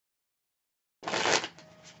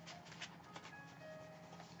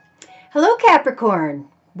Hello Capricorn,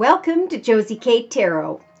 welcome to Josie K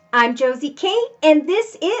Tarot. I'm Josie K and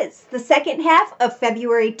this is the second half of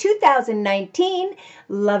February 2019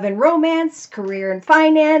 love and romance, career and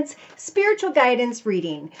finance, spiritual guidance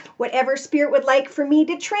reading, whatever spirit would like for me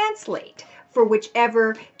to translate for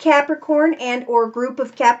whichever Capricorn and or group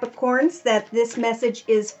of Capricorns that this message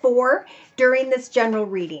is for during this general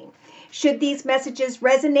reading. Should these messages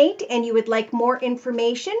resonate and you would like more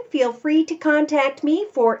information, feel free to contact me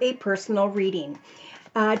for a personal reading.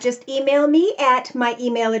 Just email me at my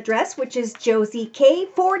email address, which is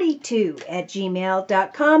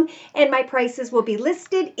josiek42@gmail.com, and my prices will be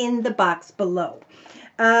listed in the box below.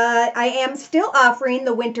 I am still offering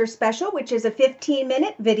the winter special, which is a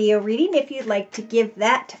 15-minute video reading if you'd like to give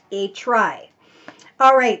that a try.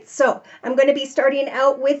 All right, so I'm going to be starting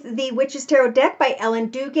out with the Witch's Tarot deck by Ellen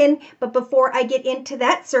Dugan, but before I get into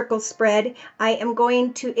that circle spread, I am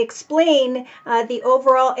going to explain the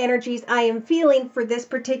overall energies I am feeling for this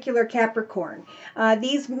particular Capricorn.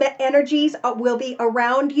 These energies will be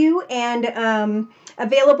around you and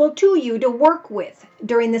available to you to work with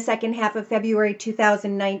during the second half of February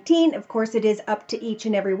 2019. Of course, it is up to each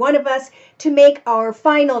and every one of us to make our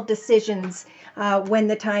final decisions when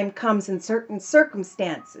the time comes in certain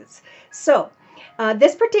circumstances. So,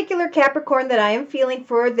 this particular Capricorn that I am feeling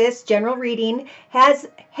for this general reading has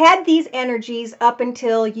had these energies up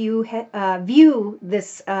until you view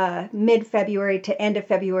this mid-February to end of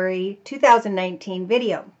February 2019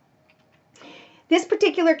 video. This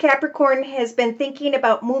particular Capricorn has been thinking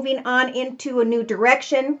about moving on into a new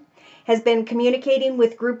direction, has been communicating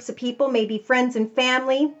with groups of people, maybe friends and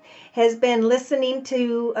family, has been listening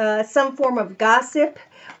to some form of gossip,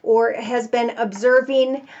 or has been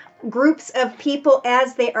observing groups of people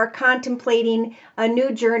as they are contemplating a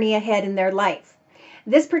new journey ahead in their life.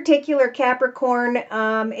 This particular Capricorn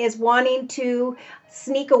is wanting to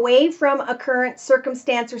sneak away from a current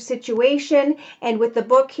circumstance or situation, and with the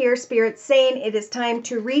book here, Spirit's saying it is time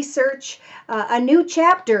to research a new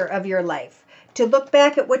chapter of your life, to look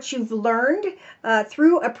back at what you've learned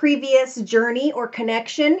through a previous journey or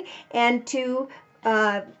connection, and to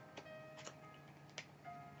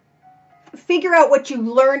figure out what you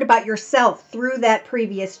learned about yourself through that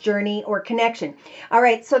previous journey or connection. All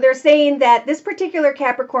right, so they're saying that this particular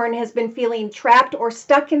Capricorn has been feeling trapped or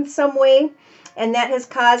stuck in some way, and that has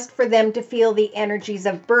caused for them to feel the energies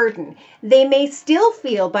of burden. They may still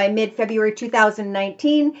feel by mid-February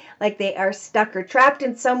 2019 like they are stuck or trapped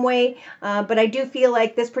in some way, but I do feel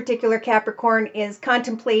like this particular Capricorn is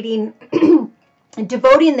contemplating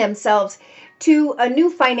devoting themselves to a new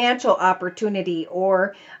financial opportunity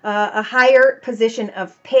or a higher position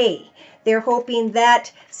of pay. They're hoping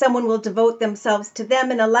that someone will devote themselves to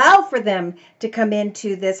them and allow for them to come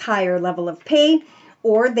into this higher level of pay,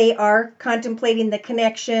 or they are contemplating the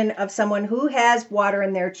connection of someone who has water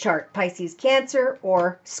in their chart, Pisces, Cancer,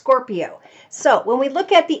 or Scorpio. So when we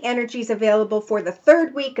look at the energies available for the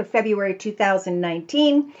third week of February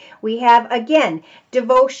 2019, we have, again,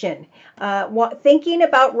 devotion, thinking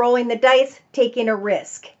about rolling the dice, taking a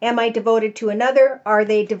risk. Am I devoted to another? Are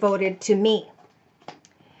they devoted to me?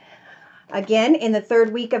 Again, in the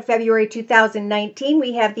third week of February 2019,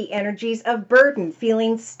 we have the energies of burden,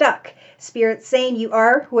 feeling stuck. Spirit saying you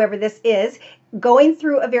are, whoever this is, going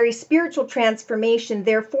through a very spiritual transformation.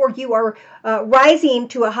 Therefore, you are rising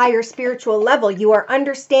to a higher spiritual level. You are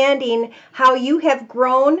understanding how you have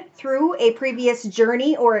grown through a previous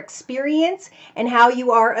journey or experience, and how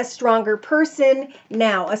you are a stronger person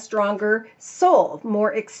now, a stronger soul,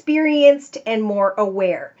 more experienced and more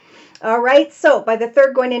aware. All right, so by the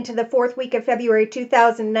third going into the fourth week of February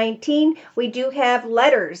 2019, we do have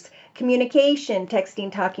letters, communication,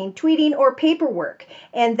 texting, talking, tweeting, or paperwork.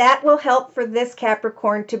 And that will help for this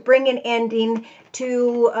Capricorn to bring an ending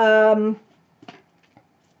to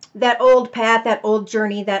that old path, that old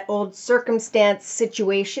journey, that old circumstance,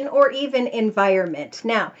 situation, or even environment.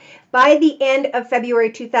 Now, by the end of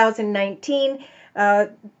February 2019,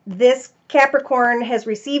 this Capricorn has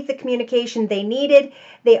received the communication they needed.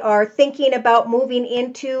 They are thinking about moving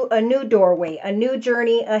into a new doorway, a new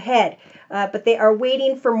journey ahead. But they are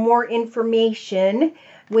waiting for more information,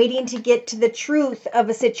 waiting to get to the truth of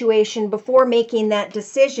a situation before making that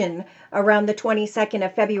decision around the 22nd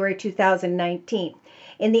of February 2019.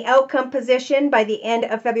 In the outcome position, by the end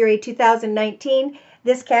of February 2019,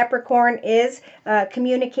 this Capricorn is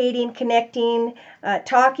communicating, connecting,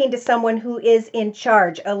 talking to someone who is in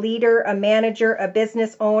charge, a leader, a manager, a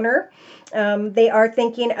business owner. They are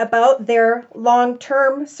thinking about their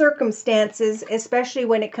long-term circumstances, especially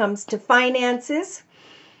when it comes to finances.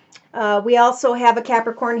 We also have a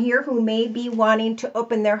Capricorn here who may be wanting to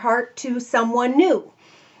open their heart to someone new.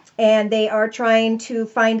 and they are trying to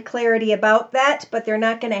find clarity about that, but they're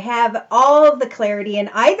not going to have all of the clarity in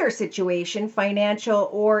either situation, financial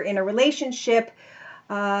or in a relationship,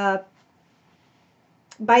 by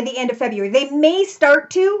the end of February. They may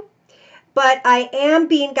start to, but I am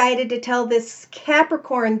being guided to tell this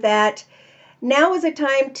Capricorn that now is a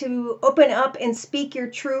time to open up and speak your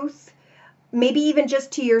truth, maybe even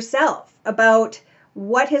just to yourself, about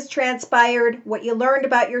what has transpired, what you learned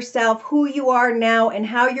about yourself, who you are now, and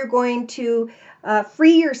how you're going to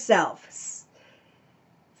free yourself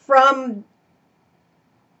from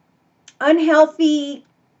unhealthy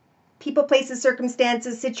people, places,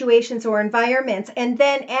 circumstances, situations, or environments. And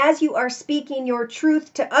then as you are speaking your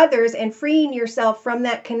truth to others and freeing yourself from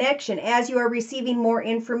that connection, as you are receiving more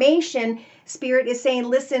information, Spirit is saying,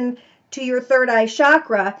 listen to your third eye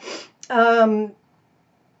chakra.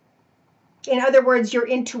 In other words, your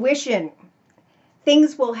intuition.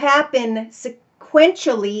 Things will happen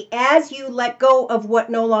sequentially as you let go of what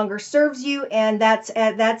no longer serves you, and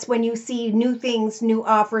that's when you see new things, new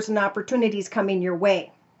offers, and opportunities coming your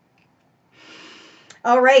way.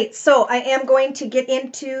 All right, so I am going to get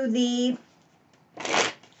into the...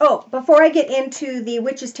 Oh, before I get into the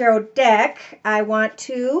Witch's Tarot deck, I want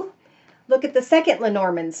to look at the second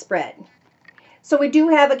Lenormand spread. So we do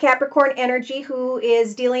have a Capricorn energy who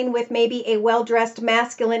is dealing with maybe a well-dressed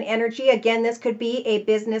masculine energy. Again, this could be a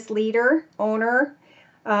business leader, owner.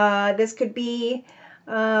 This could be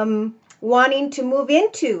wanting to move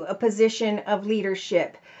into a position of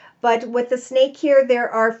leadership. But with the snake here, there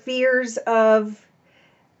are fears of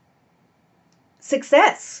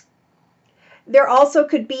success. There also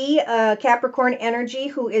could be a Capricorn energy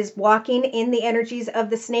who is walking in the energies of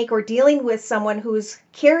the snake, or dealing with someone who's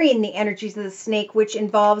carrying the energies of the snake, which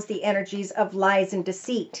involves the energies of lies and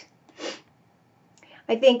deceit.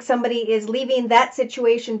 I think somebody is leaving that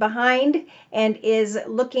situation behind and is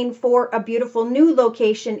looking for a beautiful new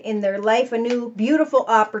location in their life, a new beautiful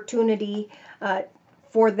opportunity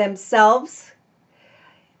for themselves.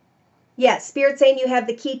 Yes, Spirit saying you have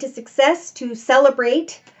the key to success to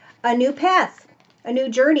celebrate a new path, a new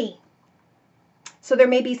journey. So there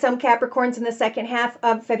may be some Capricorns in the second half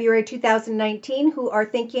of February 2019 who are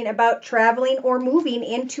thinking about traveling or moving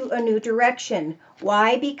into a new direction.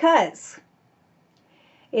 Why? Because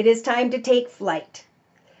it is time to take flight.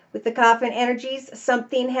 With the coffin energies,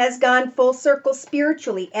 something has gone full circle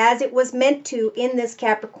spiritually, as it was meant to in this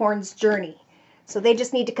Capricorn's journey. So they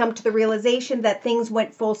just need to come to the realization that things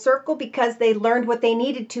went full circle because they learned what they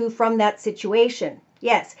needed to from that situation.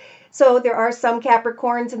 Yes, so there are some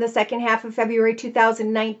Capricorns in the second half of February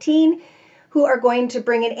 2019 who are going to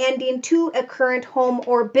bring an ending to a current home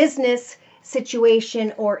or business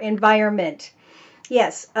situation or environment.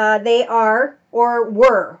 Yes, they are or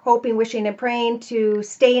were hoping, wishing, and praying to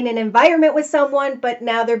stay in an environment with someone, but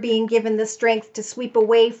now they're being given the strength to sweep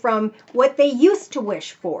away from what they used to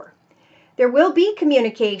wish for. There will be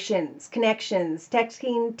communications, connections,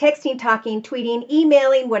 texting, talking, tweeting,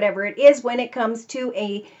 emailing, whatever it is when it comes to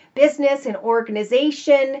a business, an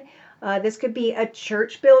organization. This could be a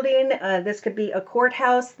church building. This could be a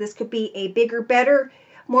courthouse. This could be a bigger, better,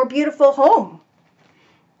 more beautiful home.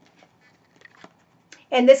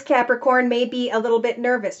 And this Capricorn may be a little bit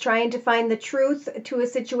nervous, trying to find the truth to a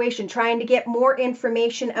situation, trying to get more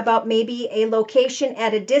information about maybe a location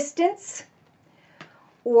at a distance,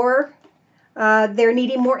 or they're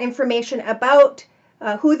needing more information about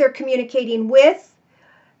who they're communicating with,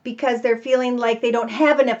 because they're feeling like they don't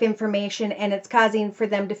have enough information, and it's causing for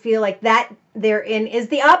them to feel like that therein is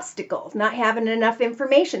the obstacle, not having enough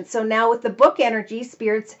information. So now with the book energy,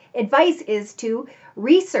 Spirit's advice is to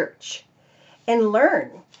research and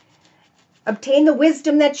learn. Obtain the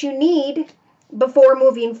wisdom that you need before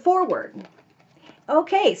moving forward.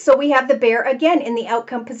 Okay, so we have the bear again in the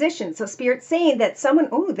outcome position. So Spirit's saying that someone,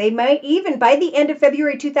 they might even by the end of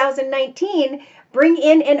February 2019 bring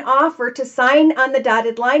in an offer to sign on the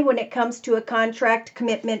dotted line when it comes to a contract,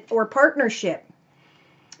 commitment, or partnership.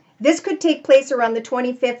 This could take place around the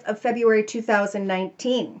 25th of February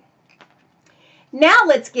 2019. Now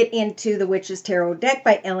let's get into the Witch's Tarot deck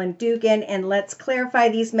by Ellen Dugan, and let's clarify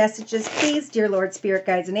these messages, please, dear Lord, Spirit,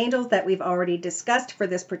 Guides, and Angels, that we've already discussed for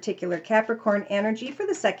this particular Capricorn energy for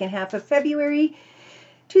the second half of February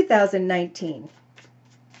 2019.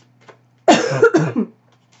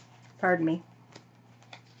 Pardon me.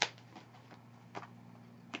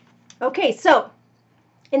 Okay, so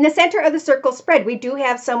in the center of the circle spread, we do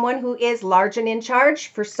have someone who is large and in charge.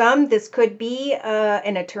 For some, this could be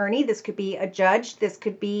an attorney. This could be a judge. This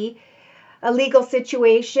could be a legal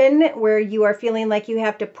situation where you are feeling like you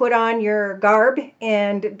have to put on your garb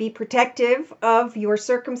and be protective of your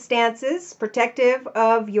circumstances, protective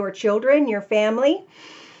of your children, your family.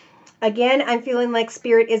 Again, I'm feeling like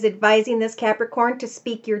Spirit is advising this Capricorn to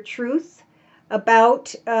speak your truth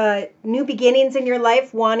about new beginnings in your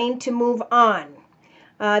life, wanting to move on.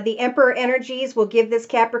 The Emperor energies will give this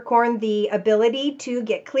Capricorn the ability to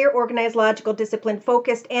get clear, organized, logical, disciplined,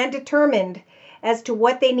 focused, and determined as to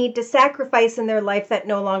what they need to sacrifice in their life that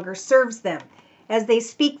no longer serves them. As they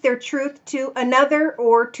speak their truth to another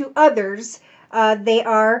or to others, they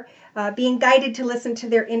are being guided to listen to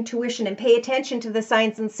their intuition and pay attention to the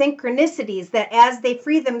signs and synchronicities that as they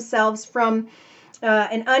free themselves from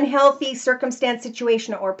an unhealthy circumstance,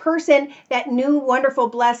 situation, or person, that new wonderful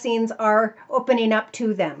blessings are opening up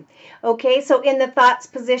to them. Okay, so in the thoughts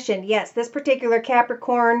position, yes, this particular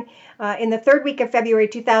Capricorn in the third week of February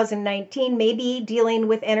 2019 may be dealing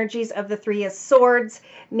with energies of the Three of Swords,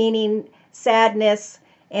 meaning sadness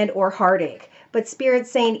and or heartache. But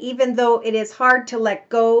Spirit's saying, even though it is hard to let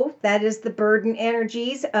go, that is the burden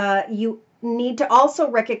energies, you need to also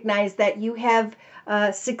recognize that you have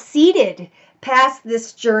succeeded past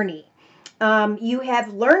this journey. You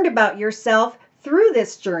have learned about yourself through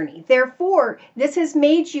this journey. Therefore, this has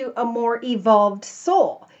made you a more evolved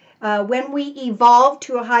soul. When we evolve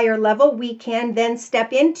to a higher level, we can then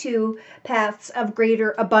step into paths of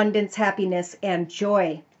greater abundance, happiness, and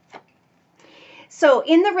joy. So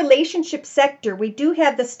in the relationship sector, we do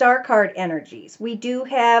have the Star card energies. We do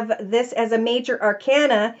have this as a major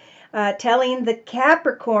arcana, telling the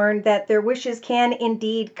Capricorn that their wishes can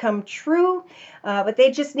indeed come true, but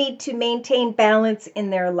they just need to maintain balance in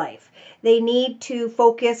their life. They need to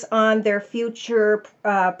focus on their future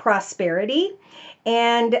prosperity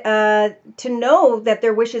and to know that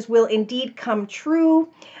their wishes will indeed come true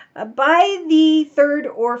by the third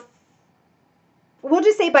or we'll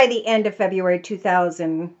just say by the end of February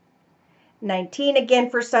 2019.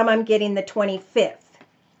 Again, for some, I'm getting the 25th.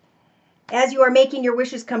 As you are making your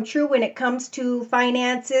wishes come true when it comes to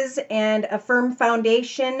finances and a firm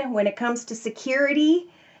foundation, when it comes to security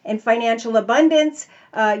and financial abundance,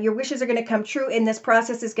 your wishes are going to come true, and this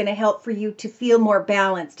process is going to help for you to feel more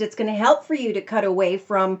balanced. It's going to help for you to cut away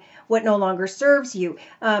from what no longer serves you.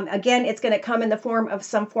 Again, it's going to come in the form of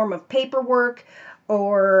some form of paperwork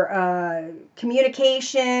or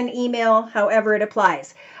communication, email, however it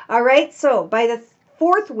applies. All right, so by the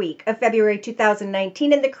fourth week of February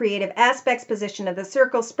 2019, in the creative aspects position of the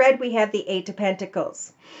circle spread, we have the Eight of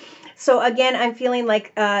Pentacles. So again, I'm feeling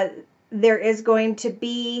like there is going to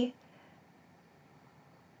be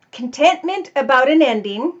contentment about an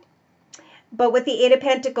ending, but with the Eight of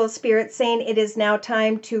Pentacles, Spirit saying it is now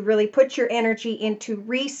time to really put your energy into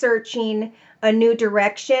researching a new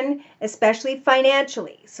direction, especially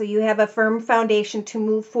financially, so you have a firm foundation to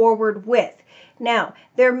move forward with. Now,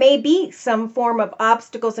 there may be some form of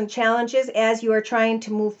obstacles and challenges as you are trying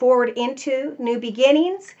to move forward into new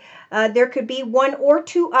beginnings. There could be one or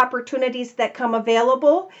two opportunities that come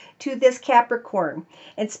available to this Capricorn.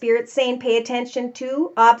 And Spirit's saying pay attention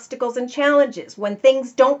to obstacles and challenges. When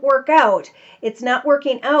things don't work out, it's not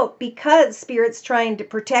working out because Spirit's trying to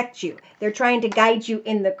protect you. They're trying to guide you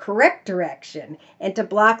in the correct direction and to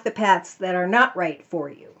block the paths that are not right for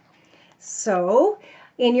you. So,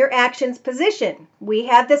 in your actions position, we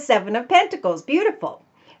have the Seven of Pentacles. Beautiful.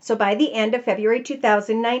 So by the end of February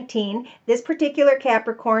 2019, this particular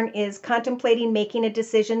Capricorn is contemplating making a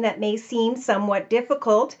decision that may seem somewhat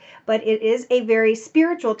difficult, but it is a very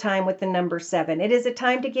spiritual time with the number 7. It is a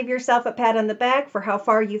time to give yourself a pat on the back for how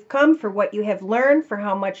far you've come, for what you have learned, for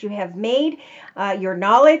how much you have made, your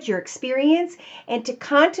knowledge, your experience, and to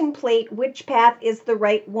contemplate which path is the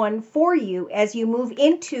right one for you as you move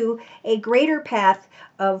into a greater path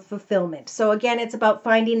of fulfillment. So again, it's about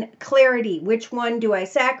finding clarity. Which one do I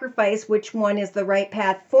sacrifice? Which one is the right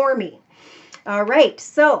path for me? All right,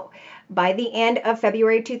 so by the end of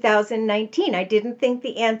February 2019, I didn't think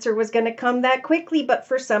the answer was going to come that quickly, but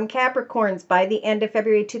for some Capricorns, by the end of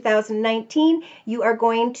February 2019, you are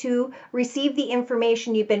going to receive the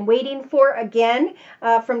information you've been waiting for, again,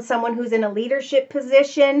 from someone who's in a leadership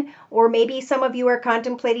position, or maybe some of you are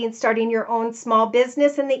contemplating starting your own small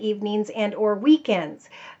business in the evenings and or weekends.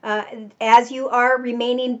 As you are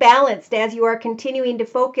remaining balanced, as you are continuing to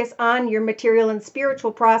focus on your material and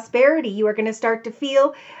spiritual prosperity, you are going to start to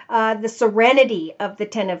feel the serenity of the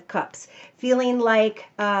Ten of Cups, feeling like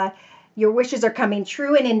your wishes are coming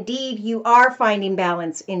true, and indeed you are finding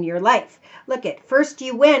balance in your life. Look at, first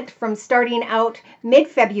you went from starting out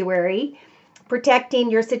mid-February protecting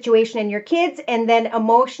your situation and your kids, and then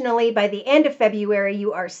emotionally by the end of February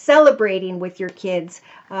you are celebrating with your kids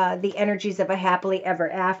the energies of a happily ever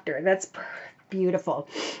after. That's beautiful.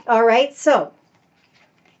 All right, so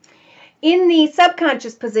in the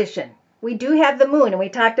subconscious position, we do have the moon, and we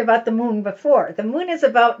talked about the moon before. The moon is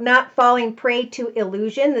about not falling prey to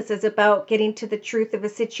illusion. This is about getting to the truth of a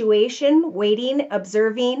situation, waiting,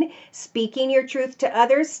 observing, speaking your truth to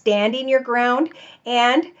others, standing your ground,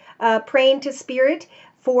 and praying to Spirit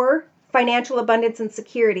for financial abundance and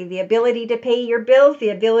security, the ability to pay your bills, the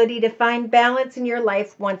ability to find balance in your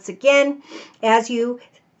life once again as you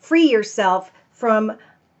free yourself from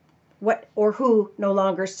what or who no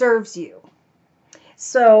longer serves you.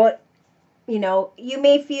 So, you know, you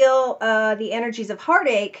may feel the energies of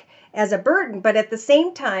heartache as a burden, but at the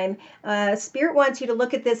same time, Spirit wants you to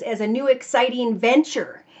look at this as a new exciting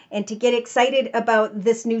venture and to get excited about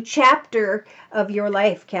this new chapter of your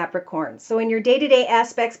life, Capricorn. So in your day-to-day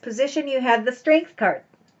aspects position, you have the Strength card.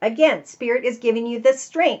 Again, Spirit is giving you the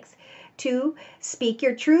strength to speak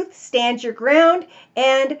your truth, stand your ground,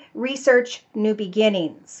 and research new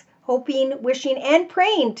beginnings. Hoping, wishing, and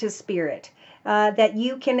praying to Spirit that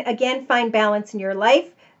you can again find balance in your life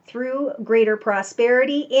through greater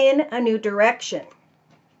prosperity in a new direction.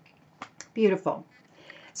 Beautiful.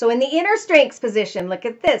 So in the inner strengths position, look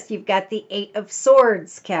at this. You've got the 8 of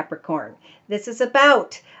Swords, Capricorn. This is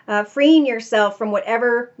about freeing yourself from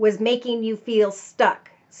whatever was making you feel stuck.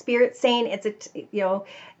 Spirit saying it's the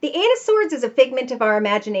 8 of Swords is a figment of our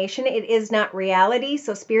imagination. It is not reality.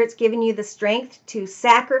 So Spirit's giving you the strength to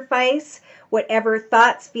sacrifice whatever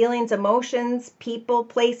thoughts, feelings, emotions, people,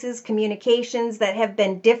 places, communications that have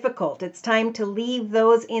been difficult. It's time to leave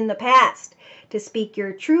those in the past, to speak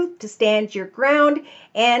your truth, to stand your ground,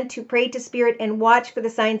 and to pray to Spirit and watch for the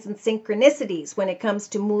signs and synchronicities when it comes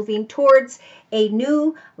to moving towards a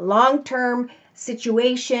new long-term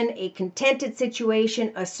situation, a contented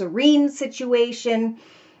situation, a serene situation,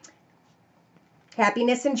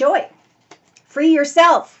 happiness and joy. Free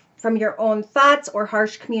yourself from your own thoughts or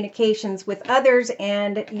harsh communications with others,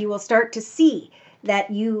 and you will start to see that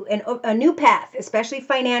a new path, especially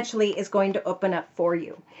financially, is going to open up for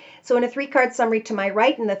you. So in a 3-card summary to my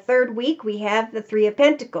right, in the 3rd week, we have the 3 of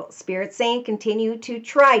Pentacles. Spirit saying continue to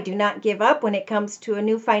try. Do not give up when it comes to a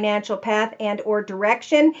new financial path and or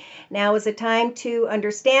direction. Now is a time to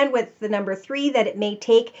understand with the number 3 that it may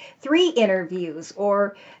take 3 interviews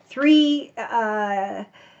or 3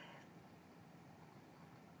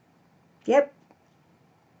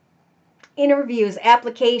 interviews,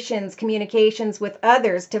 applications, communications with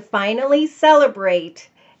others to finally celebrate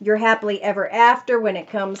your happily ever after when it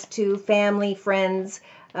comes to family, friends,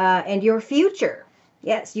 and your future.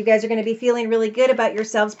 Yes, you guys are going to be feeling really good about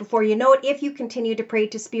yourselves before you know it if you continue to pray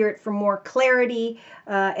to Spirit for more clarity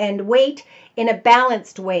and wait in a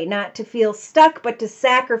balanced way, not to feel stuck, but to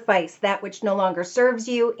sacrifice that which no longer serves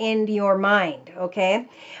you in your mind, okay?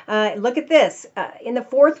 Look at this. In the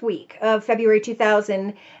 4th week of February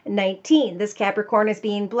 2019, this Capricorn is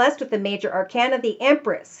being blessed with the major arcana, the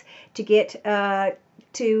Empress, to get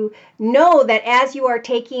to know that as you are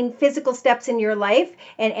taking physical steps in your life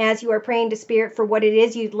and as you are praying to Spirit for what it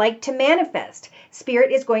is you'd like to manifest,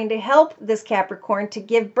 Spirit is going to help this Capricorn to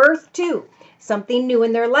give birth to something new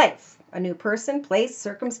in their life, a new person, place,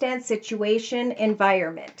 circumstance, situation,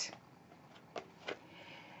 environment.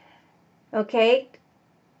 Okay?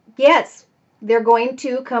 Yes, they're going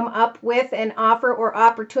to come up with an offer or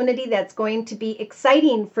opportunity that's going to be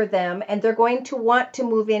exciting for them, and they're going to want to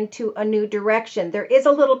move into a new direction. There is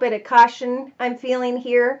a little bit of caution I'm feeling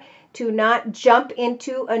here to not jump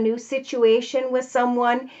into a new situation with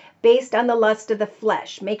someone based on the lust of the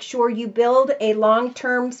flesh. Make sure you build a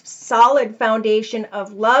long-term solid foundation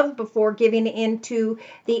of love before giving into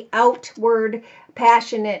the outward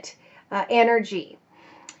passionate energy.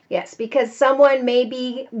 Yes, because someone may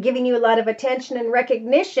be giving you a lot of attention and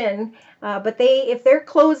recognition, but if they're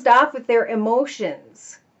closed off with their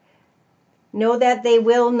emotions, know that they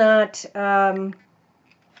will not open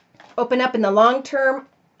up in the long term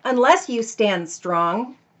unless you stand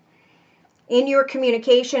strong in your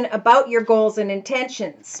communication about your goals and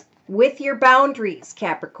intentions with your boundaries,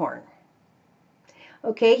 Capricorn.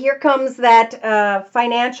 Okay, here comes that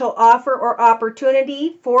financial offer or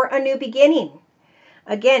opportunity for a new beginning.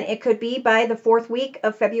 Again, it could be by the 4th week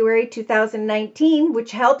of February 2019,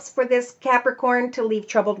 which helps for this Capricorn to leave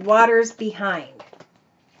troubled waters behind.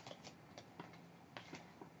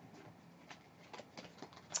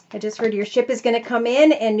 I just heard your ship is going to come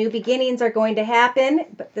in and new beginnings are going to happen,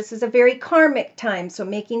 but this is a very karmic time, so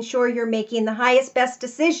making sure you're making the highest, best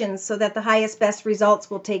decisions so that the highest, best results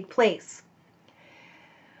will take place.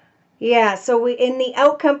 Yeah, so in the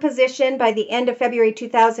outcome position by the end of February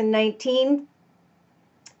 2019,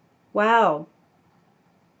 wow.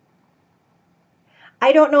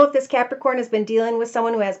 I don't know if this Capricorn has been dealing with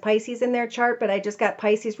someone who has Pisces in their chart, but I just got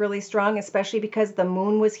Pisces really strong, especially because the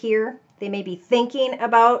moon was here. They may be thinking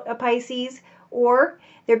about a Pisces, or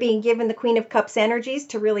they're being given the Queen of Cups energies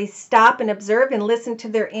to really stop and observe and listen to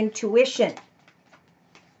their intuition.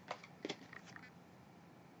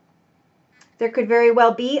 There could very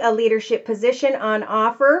well be a leadership position on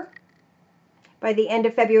offer by the end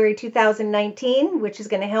of February 2019, which is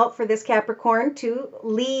going to help for this Capricorn to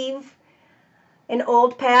leave an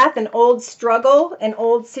old path, an old struggle, an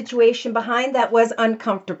old situation behind that was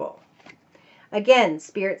uncomfortable. Again,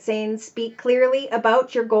 Spirit saying speak clearly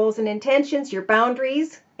about your goals and intentions, your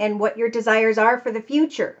boundaries, and what your desires are for the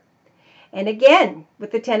future. And again,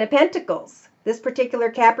 with the Ten of Pentacles, this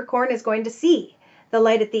particular Capricorn is going to see the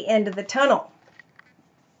light at the end of the tunnel.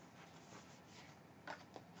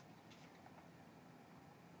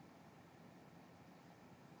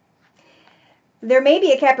 There may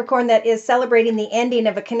be a Capricorn that is celebrating the ending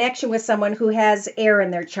of a connection with someone who has air in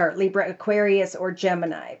their chart, Libra, Aquarius, or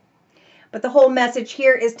Gemini. But the whole message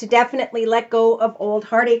here is to definitely let go of old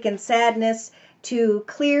heartache and sadness, to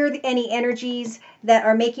clear any energies that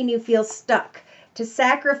are making you feel stuck, to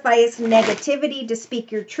sacrifice negativity, to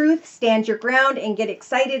speak your truth, stand your ground, and get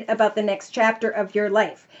excited about the next chapter of your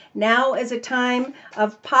life. Now is a time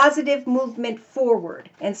of positive movement forward,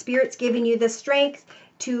 and Spirit's giving you the strength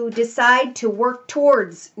to decide to work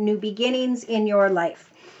towards new beginnings in your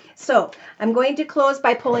life. So I'm going to close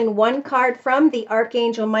by pulling one card from the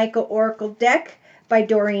Archangel Michael Oracle deck by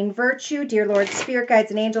Doreen Virtue. Dear Lord, Spirit,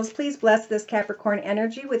 Guides, and Angels, please bless this Capricorn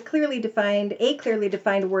energy with a clearly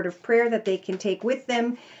defined word of prayer that they can take with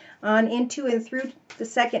them on into and through the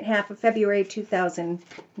second half of February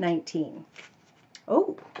 2019.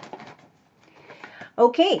 Oh,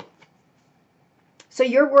 okay. So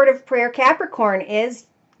your word of prayer, Capricorn, is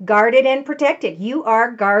guarded and protected. You are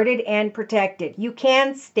guarded and protected. You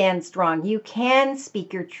can stand strong. You can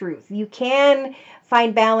speak your truth. You can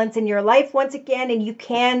find balance in your life once again, and you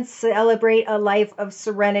can celebrate a life of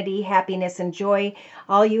serenity, happiness, and joy.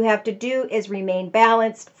 All you have to do is remain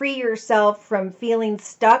balanced, free yourself from feeling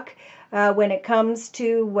stuck when it comes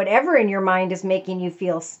to whatever in your mind is making you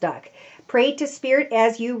feel stuck. Pray to Spirit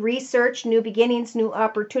as you research new beginnings, new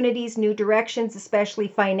opportunities, new directions, especially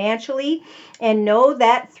financially, and know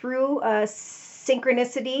that through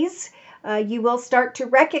synchronicities, you will start to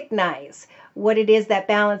recognize what it is that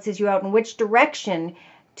balances you out and which direction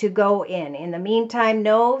to go in. In the meantime,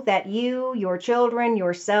 know that you, your children,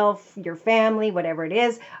 yourself, your family, whatever it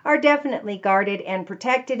is, are definitely guarded and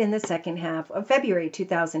protected in the second half of February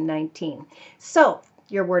 2019. So,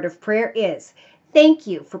 your word of prayer is, thank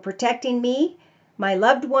you for protecting me, my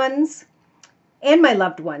loved ones, and my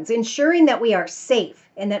loved ones, ensuring that we are safe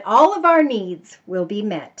and that all of our needs will be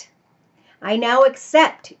met. I now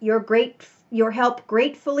accept your help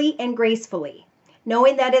gratefully and gracefully,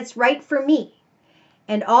 knowing that it's right for me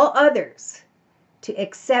and all others to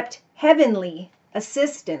accept heavenly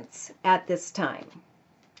assistance at this time.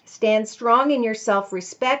 Stand strong in your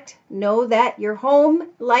self-respect. Know that your home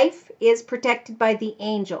life is protected by the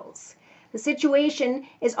angels. The situation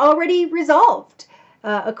is already resolved,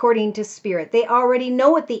 according to Spirit. They already know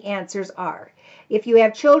what the answers are. If you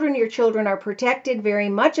have children, your children are protected very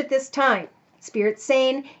much at this time. Spirit's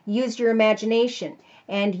saying, use your imagination,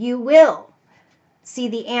 and you will see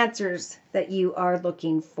the answers that you are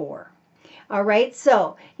looking for. All right,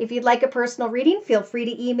 so if you'd like a personal reading, feel free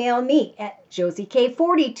to email me at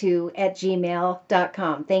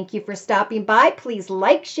josiek42@gmail.com. Thank you for stopping by. Please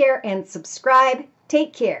like, share, and subscribe.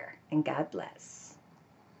 Take care, and God bless.